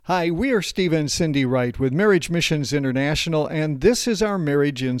Hi, we are Steve and Cindy Wright with Marriage Missions International, and this is our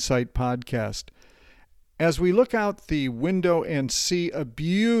Marriage Insight podcast. As we look out the window and see a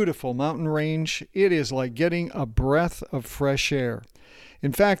beautiful mountain range, it is like getting a breath of fresh air.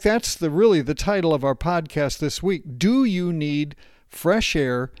 In fact, that's really the title of our podcast this week. Do you need fresh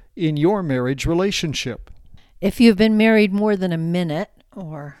air in your marriage relationship? If you've been married more than a minute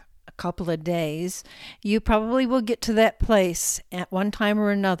or a couple of days, you probably will get to that place at one time or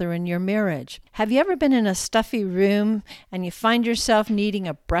another in your marriage. Have you ever been in a stuffy room and you find yourself needing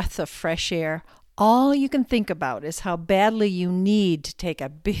a breath of fresh air? All you can think about is how badly you need to take a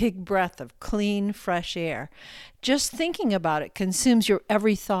big breath of clean, fresh air. Just thinking about it consumes your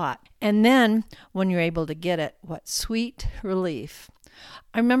every thought. And then, when you're able to get it, what sweet relief.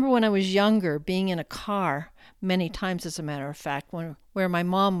 I remember when I was younger, being in a car, many times as a matter of fact, where my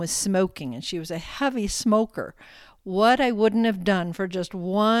mom was smoking, and she was a heavy smoker. What I wouldn't have done for just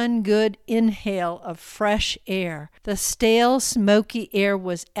one good inhale of fresh air. The stale, smoky air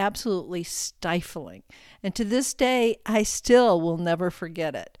was absolutely stifling. And to this day, I still will never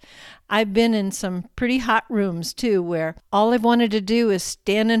forget it. I've been in some pretty hot rooms, too, where all I've wanted to do is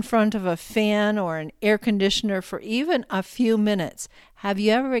stand in front of a fan or an air conditioner for even a few minutes. Have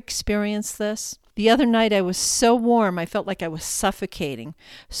you ever experienced this? The other night I was so warm I felt like I was suffocating.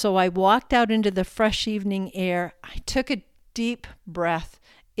 So I walked out into the fresh evening air. I took a deep breath.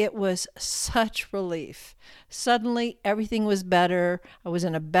 It was such relief. Suddenly everything was better. I was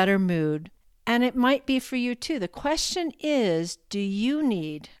in a better mood. And it might be for you too. The question is, do you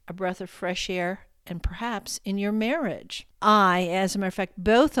need a breath of fresh air? And perhaps in your marriage. As a matter of fact,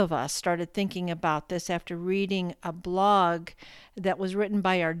 both of us started thinking about this after reading a blog that was written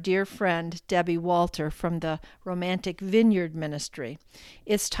by our dear friend Debbie Walter from the Romantic Vineyard Ministry.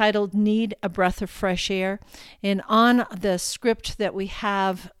 It's titled Need a Breath of Fresh Air. And on the script that we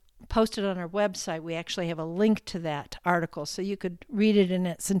have posted on our website, we actually have a link to that article so you could read it in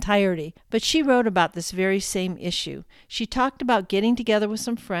its entirety. But she wrote about this very same issue. She talked about getting together with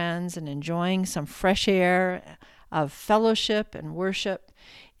some friends and enjoying some fresh air of fellowship and worship.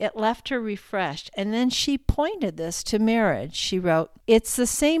 It left her refreshed. And then she pointed this to marriage. She wrote, "It's the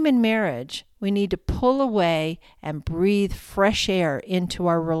same in marriage. We need to pull away and breathe fresh air into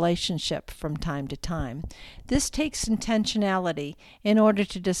our relationship from time to time. This takes intentionality in order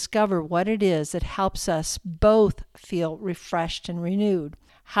to discover what it is that helps us both feel refreshed and renewed."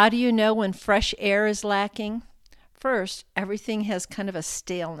 How do you know when fresh air is lacking? First, everything has kind of a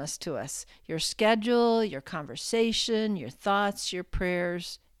staleness to us. Your schedule, your conversation, your thoughts, your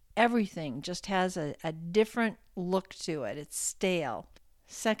prayers, everything just has a different look to it. It's stale.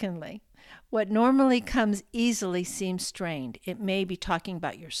 Secondly, what normally comes easily seems strained. It may be talking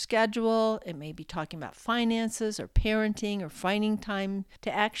about your schedule, it may be talking about finances or parenting or finding time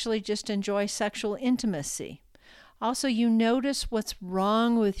to actually just enjoy sexual intimacy. Also, you notice what's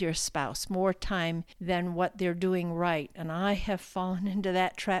wrong with your spouse more time than what they're doing right. And I have fallen into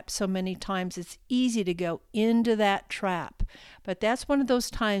that trap so many times. It's easy to go into that trap. But that's one of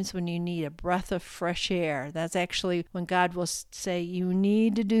those times when you need a breath of fresh air. That's actually when God will say, you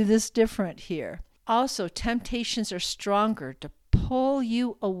need to do this different here. Also, temptations are stronger to pull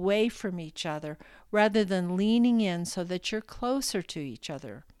you away from each other rather than leaning in so that you're closer to each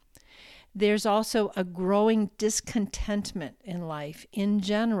other. There's also a growing discontentment in life in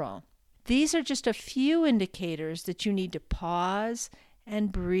general. These are just a few indicators that you need to pause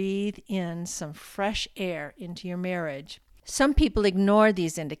and breathe in some fresh air into your marriage. Some people ignore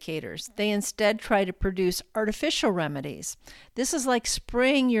these indicators. They instead try to produce artificial remedies. This is like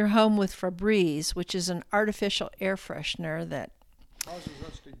spraying your home with Febreze, which is an artificial air freshener that Causes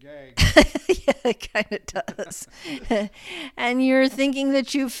us to gag. Yeah, it kind of does. And you're thinking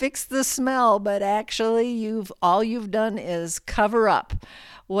that you've fixed the smell, but actually all you've done is cover up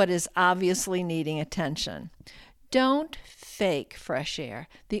what is obviously needing attention. Don't fake fresh air.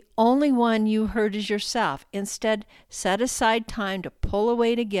 The only one you hurt is yourself. Instead, set aside time to pull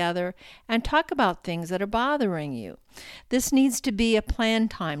away together and talk about things that are bothering you. This needs to be a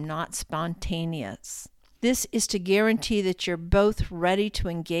planned time, not spontaneous. This is to guarantee that you're both ready to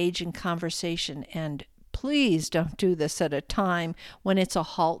engage in conversation, and please don't do this at a time when it's a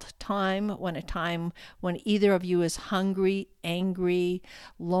halt time, when either of you is hungry, angry,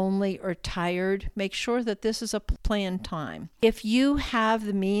 lonely, or tired. Make sure that this is a planned time. If you have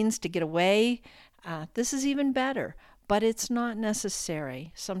the means to get away, this is even better. But it's not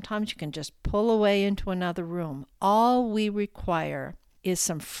necessary. Sometimes you can just pull away into another room. All we require is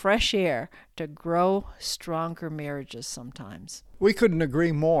some fresh air to grow stronger marriages sometimes. We couldn't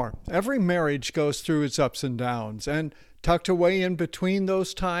agree more. Every marriage goes through its ups and downs, and Tucked away in between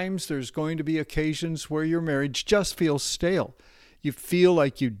those times, there's going to be occasions where your marriage just feels stale. You feel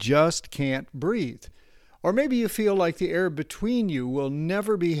like you just can't breathe. Or maybe you feel like the air between you will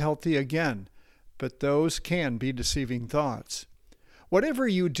never be healthy again. But those can be deceiving thoughts. Whatever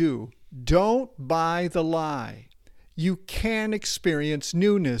you do, don't buy the lie. You can experience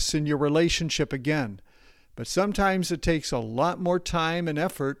newness in your relationship again. But sometimes it takes a lot more time and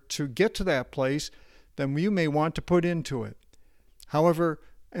effort to get to that place than you may want to put into it. However,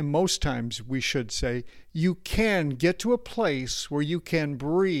 and most times we should say, you can get to a place where you can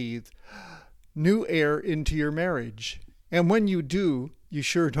breathe new air into your marriage. And when you do, you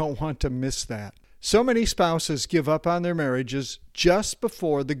sure don't want to miss that. So many spouses give up on their marriages just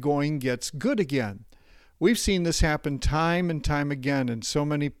before the going gets good again. We've seen this happen time and time again in so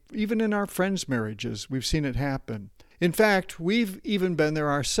many, even in our friends' marriages, we've seen it happen. In fact, we've even been there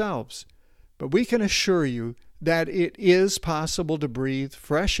ourselves. But we can assure you that it is possible to breathe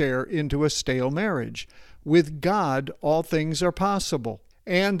fresh air into a stale marriage. With God, all things are possible.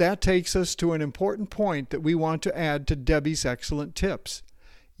 And that takes us to an important point that we want to add to Debbie's excellent tips.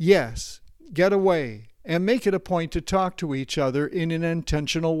 Yes, get away and make it a point to talk to each other in an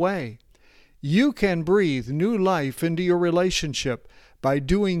intentional way. You can breathe new life into your relationship by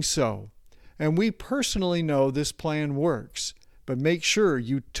doing so. And we personally know this plan works, but make sure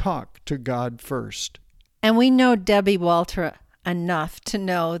you talk to God first. And we know Debbie Walter enough to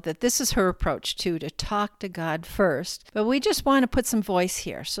know that this is her approach too, to talk to God first. But we just want to put some voice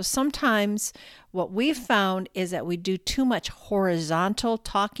here. So sometimes what we've found is that we do too much horizontal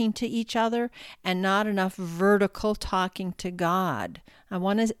talking to each other and not enough vertical talking to God. I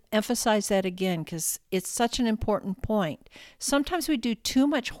want to emphasize that again because it's such an important point. Sometimes we do too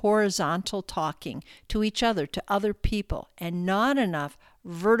much horizontal talking to each other, to other people, and not enough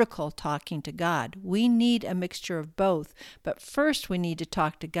vertical talking to God. We need a mixture of both, but first we need to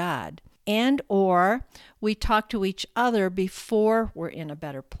talk to God. And or we talk to each other before we're in a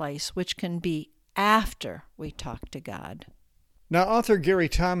better place, which can be after we talk to God. Now, author Gary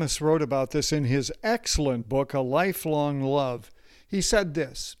Thomas wrote about this in his excellent book, A Lifelong Love. He said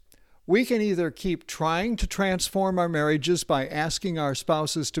this: we can either keep trying to transform our marriages by asking our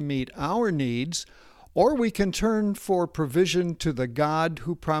spouses to meet our needs, or we can turn for provision to the God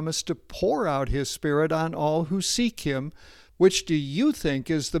who promised to pour out His Spirit on all who seek Him. Which do you think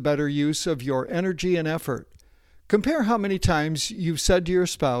is the better use of your energy and effort? Compare how many times you've said to your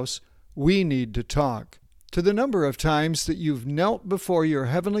spouse, "We need to talk," to the number of times that you've knelt before your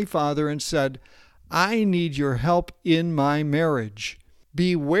Heavenly Father and said, "I need your help in my marriage."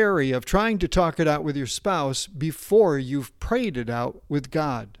 Be wary of trying to talk it out with your spouse before you've prayed it out with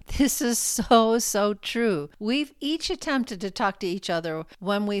God. This is so true. We've each attempted to talk to each other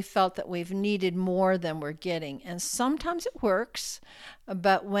when we felt that we've needed more than we're getting. And sometimes it works,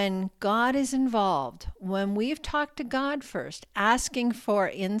 but when God is involved, when we've talked to God first, asking for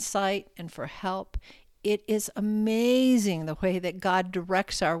insight and for help, it is amazing the way that God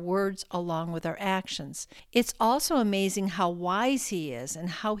directs our words along with our actions. It's also amazing how wise He is and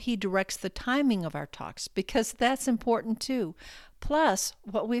how He directs the timing of our talks, because that's important too. Plus,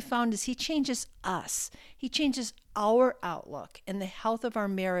 what we found is He changes us. He changes our outlook and the health of our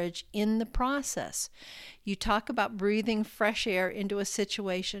marriage in the process. You talk about breathing fresh air into a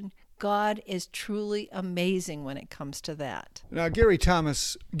situation. God is truly amazing when it comes to that. Now, Gary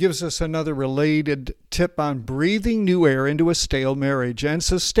Thomas gives us another related tip on breathing new air into a stale marriage and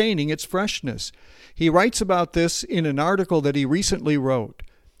sustaining its freshness. He writes about this in an article that he recently wrote.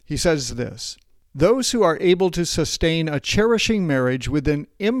 He says this: those who are able to sustain a cherishing marriage with an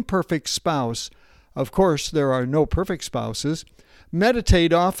imperfect spouse, of course there are no perfect spouses,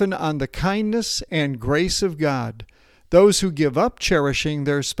 meditate often on the kindness and grace of God. Those who give up cherishing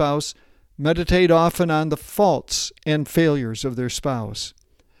their spouse meditate often on the faults and failures of their spouse.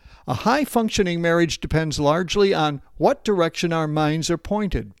 A high-functioning marriage depends largely on what direction our minds are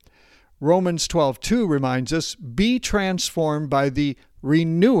pointed. Romans 12:2 reminds us, "Be transformed by the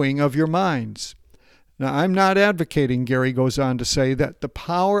renewing of your minds." Now, I'm not advocating, Gary goes on to say, that the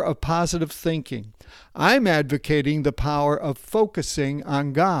power of positive thinking. I'm advocating the power of focusing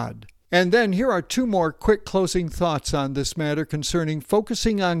on God. And then here are two more quick closing thoughts on this matter concerning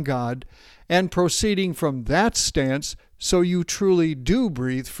focusing on God and proceeding from that stance so you truly do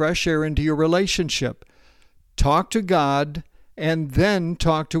breathe fresh air into your relationship. Talk to God and then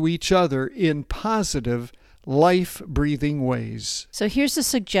talk to each other in positive, life-breathing ways. So here's a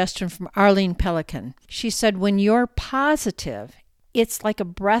suggestion from Arlene Pelican. She said, when you're positive It's like a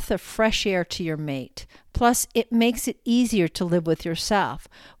breath of fresh air to your mate. Plus, it makes it easier to live with yourself.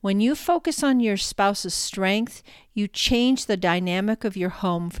 When you focus on your spouse's strength, you change the dynamic of your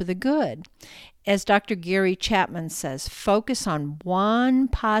home for the good. As Dr. Gary Chapman says, focus on one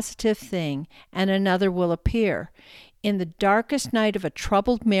positive thing and another will appear. In the darkest night of a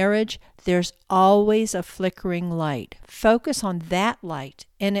troubled marriage, there's always a flickering light. Focus on that light,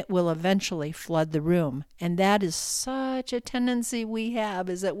 and it will eventually flood the room. And that is such a tendency we have,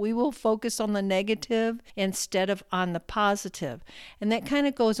 is that we will focus on the negative instead of on the positive. And that kind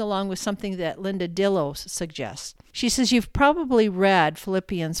of goes along with something that Linda Dillow suggests. She says, you've probably read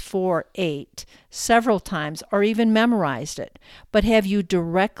Philippians 4:8 several times or even memorized it, but have you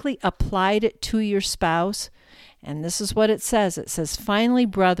directly applied it to your spouse? And this is what it says. It says, finally,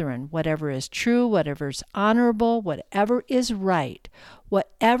 brethren, whatever is true, whatever is honorable, whatever is right,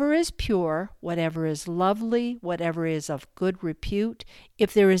 whatever is pure, whatever is lovely, whatever is of good repute,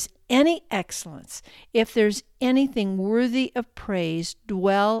 if there is any excellence, if there's anything worthy of praise,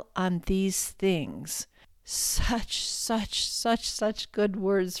 dwell on these things. Such good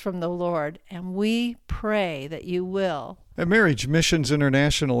words from the Lord, and we pray that you will. At Marriage Missions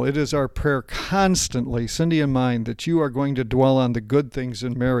International, it is our prayer constantly, Cindy and mine, that you are going to dwell on the good things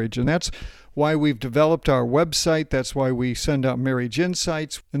in marriage. And that's why we've developed our website. That's why we send out Marriage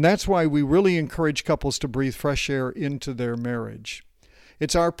Insights. And that's why we really encourage couples to breathe fresh air into their marriage.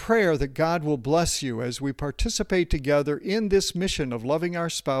 It's our prayer that God will bless you as we participate together in this mission of loving our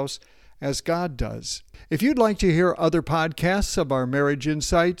spouse as God does. If you'd like to hear other podcasts of our Marriage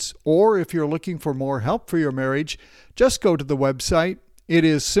Insights, or if you're looking for more help for your marriage, just go to the website. It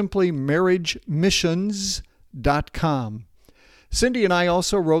is simply marriagemissions.com. Cindy and I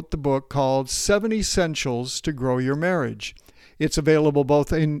also wrote the book called 7 Essentials to Grow Your Marriage. It's available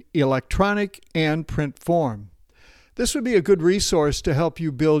both in electronic and print form. This would be a good resource to help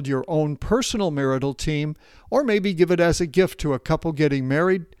you build your own personal marital team, or maybe give it as a gift to a couple getting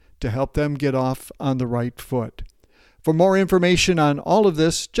married to help them get off on the right foot. For more information on all of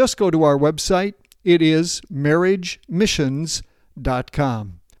this, just go to our website. It is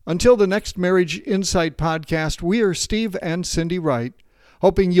marriagemissions.com. Until the next Marriage Insight podcast, we are Steve and Cindy Wright,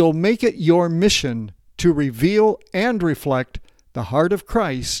 hoping you'll make it your mission to reveal and reflect the heart of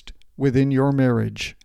Christ within your marriage.